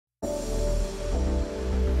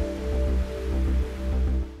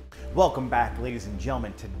Welcome back, ladies and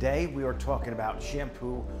gentlemen. Today we are talking about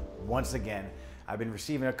shampoo once again. I've been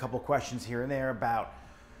receiving a couple questions here and there about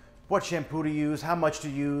what shampoo to use, how much to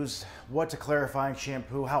use, what's a clarifying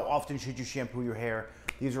shampoo, how often should you shampoo your hair.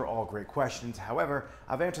 These are all great questions. However,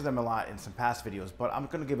 I've answered them a lot in some past videos, but I'm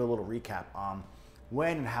going to give a little recap on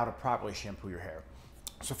when and how to properly shampoo your hair.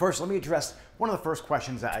 So first, let me address one of the first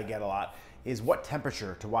questions that I get a lot is what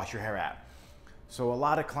temperature to wash your hair at. So a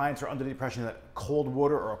lot of clients are under the impression that cold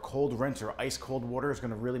water or a cold rinse or ice cold water is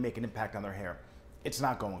going to really make an impact on their hair. It's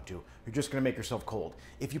not going to. You're just going to make yourself cold.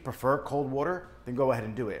 If you prefer cold water, then go ahead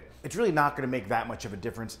and do it. It's really not going to make that much of a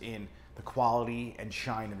difference in the quality and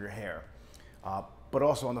shine of your hair. But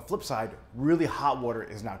also on the flip side, really hot water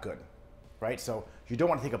is not good, right? So you don't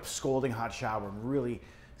want to take a scalding hot shower and really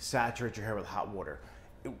saturate your hair with hot water.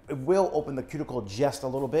 It will open the cuticle just a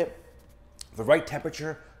little bit. The right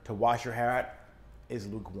temperature to wash your hair at is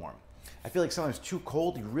lukewarm. I feel like sometimes too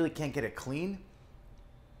cold, you really can't get it clean.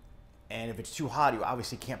 And if it's too hot, you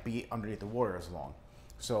obviously can't be underneath the water as long.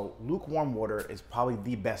 So lukewarm water is probably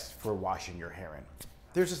the best for washing your hair in.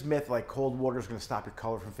 There's this myth like cold water is gonna stop your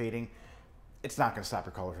color from fading. It's not gonna stop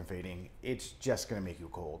your color from fading. It's just gonna make you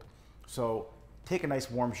cold. So take a nice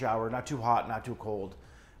warm shower, not too hot, not too cold,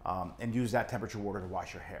 and use that temperature water to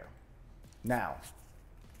wash your hair. Now,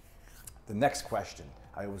 the next question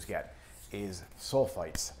I always get is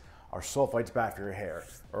sulfites. Are sulfites bad for your hair?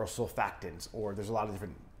 Or sulfactants? Or there's a lot of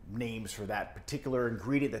different names for that particular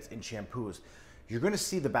ingredient that's in shampoos. You're gonna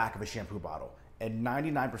see the back of a shampoo bottle, and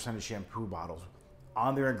 99% of shampoo bottles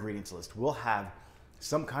on their ingredients list will have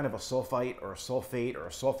some kind of a sulfite or a sulfate or a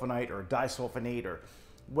sulfonite or a disulfonate or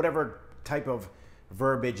whatever type of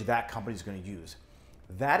verbiage that company's gonna use.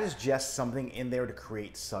 That is just something in there to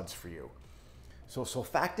create suds for you. So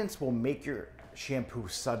sulfactants will make your shampoo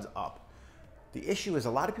suds up. The issue is a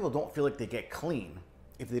lot of people don't feel like they get clean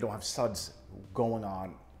if they don't have suds going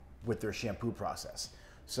on with their shampoo process.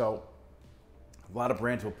 So a lot of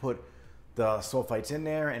brands will put the sulfites in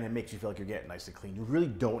there and it makes you feel like you're getting nice and clean. You really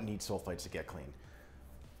don't need sulfites to get clean.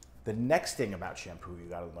 The next thing about shampoo you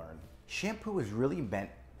gotta learn, shampoo is really meant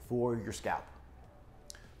for your scalp.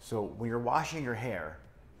 So when you're washing your hair,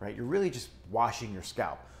 right, you're really just washing your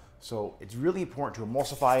scalp. So it's really important to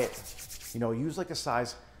emulsify it. You know, use like the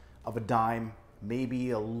size of a dime,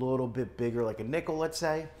 maybe a little bit bigger, like a nickel, let's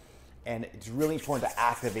say. And it's really important to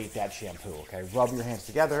activate that shampoo, okay? Rub your hands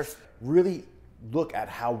together. Really look at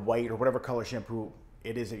how white or whatever color shampoo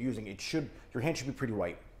it is that you're using. Your hand should be pretty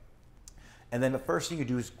white. And then the first thing you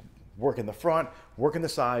do is work in the front, work in the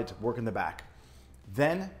sides, work in the back.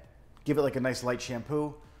 Then give it like a nice light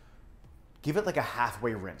shampoo. Give it like a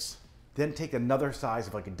halfway rinse. Then take another size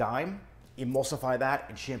of like a dime, emulsify that,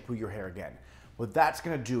 and shampoo your hair again. What that's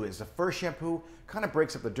gonna do is the first shampoo kind of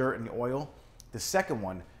breaks up the dirt and the oil. The second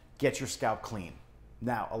one gets your scalp clean.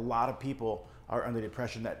 Now, a lot of people are under the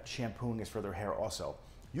impression that shampooing is for their hair also.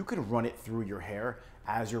 You can run it through your hair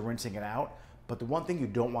as you're rinsing it out, but the one thing you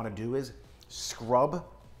don't wanna do is scrub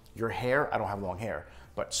your hair. I don't have long hair,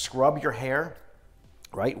 but scrub your hair,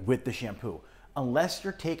 right, with the shampoo. Unless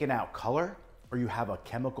you're taking out color or you have a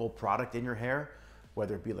chemical product in your hair,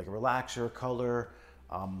 whether it be like a relaxer, color,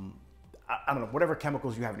 I don't know, whatever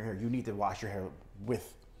chemicals you have in your hair, you need to wash your hair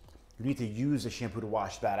with. You need to use the shampoo to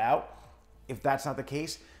wash that out. If that's not the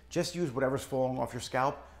case, just use whatever's falling off your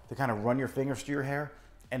scalp to kind of run your fingers through your hair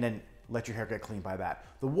and then let your hair get clean by that.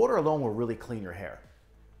 The water alone will really clean your hair.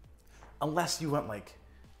 Unless you went like,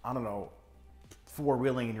 I don't know,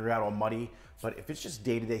 four-wheeling and you're out all muddy, but if it's just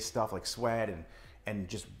day-to-day stuff like sweat and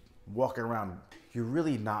just walking around, you're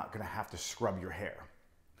really not gonna have to scrub your hair.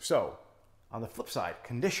 So, on the flip side,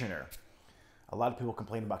 conditioner. A lot of people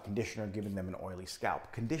complain about conditioner giving them an oily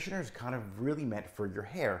scalp. Conditioner is kind of really meant for your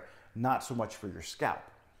hair, not so much for your scalp.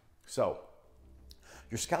 So,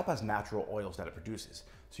 your scalp has natural oils that it produces.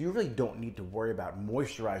 So you really don't need to worry about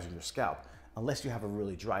moisturizing your scalp unless you have a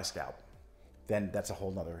really dry scalp. Then that's a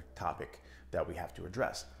whole nother topic that we have to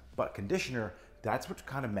address. But conditioner, that's what's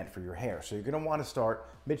kind of meant for your hair. So you're gonna wanna start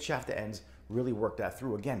mid-shaft to ends, really work that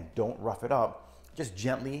through. Again, don't rough it up. Just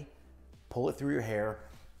gently pull it through your hair.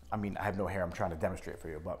 I mean, I have no hair, I'm trying to demonstrate for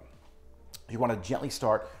you, but you wanna gently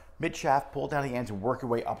start mid-shaft, pull down the ends and work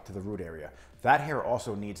your way up to the root area. That hair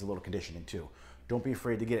also needs a little conditioning too. Don't be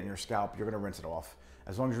afraid to get it in your scalp. You're gonna rinse it off.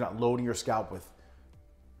 As long as you're not loading your scalp with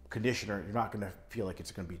conditioner, you're not gonna feel like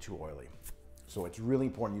it's gonna be too oily. So it's really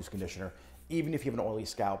important to use conditioner. Even if you have an oily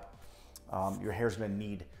scalp, your hair's gonna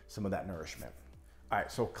need some of that nourishment. All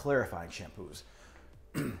right, so clarifying shampoos.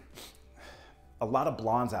 A lot of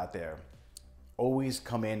blondes out there always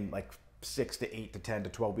come in like 6 to 8 to 10 to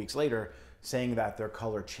 12 weeks later saying that their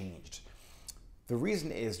color changed. The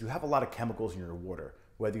reason is you have a lot of chemicals in your water,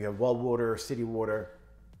 whether you have well water, city water,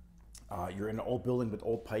 you're in an old building with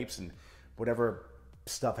old pipes and whatever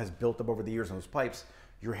stuff has built up over the years on those pipes,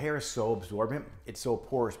 your hair is so absorbent, it's so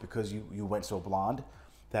porous because you went so blonde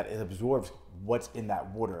that it absorbs what's in that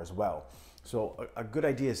water as well. So a good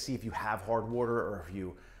idea is see if you have hard water, or if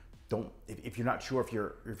you don't, if you're not sure if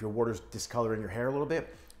your water's discoloring your hair a little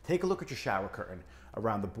bit, take a look at your shower curtain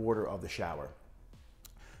around the border of the shower.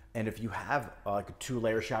 And if you have like a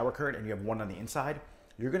 2-layer shower curtain and you have one on the inside,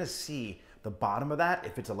 you're gonna see the bottom of that,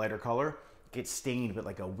 if it's a lighter color, get stained with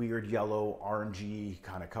like a weird yellow, orangey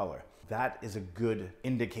kind of color. That is a good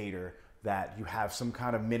indicator that you have some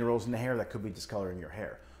kind of minerals in the hair that could be discoloring your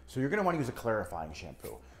hair. So you're gonna wanna use a clarifying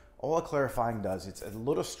shampoo. All a clarifying does, it's a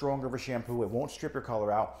little stronger of a shampoo. It won't strip your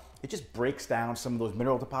color out. It just breaks down some of those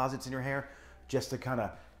mineral deposits in your hair just to kind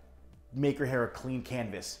of make your hair a clean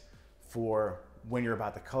canvas for when you're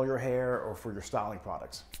about to color your hair or for your styling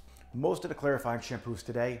products. Most of the clarifying shampoos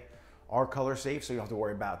today are color safe, so you don't have to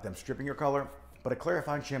worry about them stripping your color. But a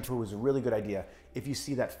clarifying shampoo is a really good idea if you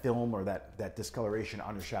see that film or that discoloration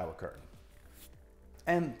on your shower curtain.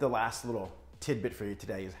 And the last little tidbit for you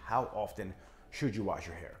today is how often should you wash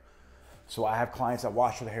your hair? So I have clients that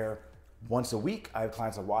wash their hair once a week. I have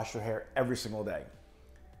clients that wash their hair every single day.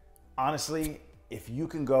 Honestly, if you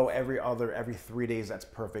can go every 3 days, that's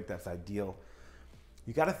perfect, that's ideal.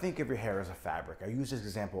 You gotta think of your hair as a fabric. I use this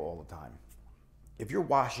example all the time. If you're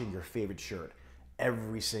washing your favorite shirt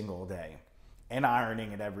every single day and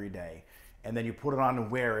ironing it every day, and then you put it on and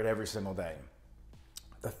wear it every single day,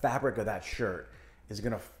 the fabric of that shirt is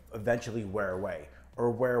gonna eventually wear away, or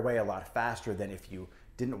wear away a lot faster than if you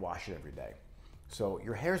didn't wash it every day. So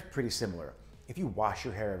your hair is pretty similar. If you wash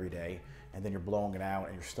your hair every day and then you're blowing it out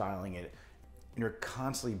and you're styling it and you're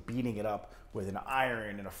constantly beating it up with an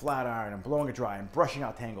iron and a flat iron and blowing it dry and brushing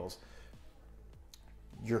out tangles,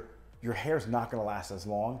 your hair is not gonna last as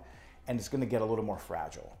long and it's gonna get a little more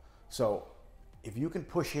fragile. So if you can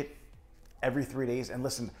push it every 3 days, and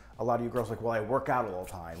listen, a lot of you girls are like, well, I work out all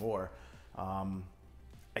the time, or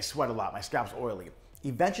I sweat a lot, my scalp's oily.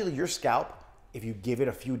 Eventually your scalp, if you give it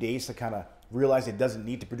a few days to kind of realize it doesn't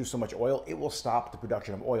need to produce so much oil, it will stop the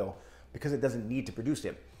production of oil because it doesn't need to produce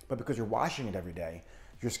it. But because you're washing it every day,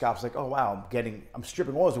 your scalp's like, oh wow, I'm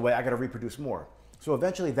stripping oils away, I gotta reproduce more. So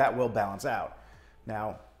eventually that will balance out.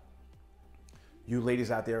 Now, you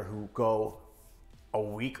ladies out there who go a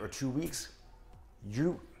week or 2 weeks,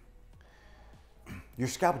 your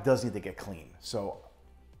scalp does need to get clean. So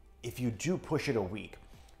if you do push it a week,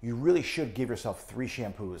 you really should give yourself 3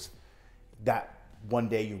 shampoos that one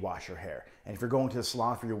day you wash your hair. And if you're going to the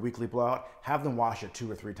salon for your weekly blowout, have them wash it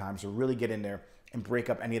 2 or 3 times to really get in there and break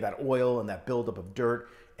up any of that oil and that buildup of dirt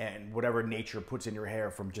and whatever nature puts in your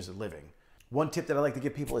hair from just living. One tip that I like to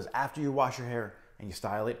give people is after you wash your hair and you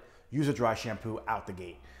style it, use a dry shampoo out the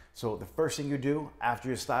gate. So the first thing you do after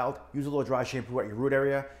you're styled, use a little dry shampoo at your root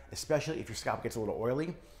area, especially if your scalp gets a little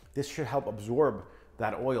oily. This should help absorb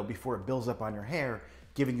that oil before it builds up on your hair,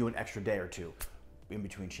 giving you an extra day or 2 in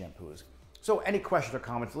between shampoos. So any questions or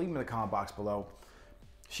comments, leave them in the comment box below.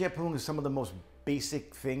 Shampooing is some of the most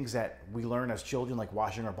basic things that we learn as children, like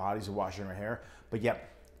washing our bodies and washing our hair, but yet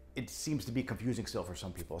it seems to be confusing still for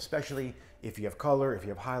some people, especially if you have color, if you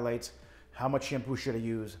have highlights. How much shampoo should I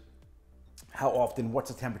use? How often? What's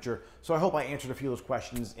the temperature? So I hope I answered a few of those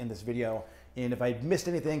questions in this video. And if I missed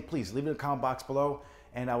anything, please leave it in the comment box below.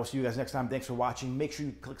 And I will see you guys next time. Thanks for watching. Make sure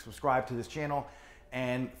you click subscribe to this channel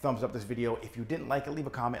and thumbs up this video. If you didn't like it, leave a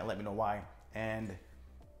comment and let me know why. And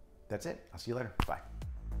that's it. I'll see you later. Bye.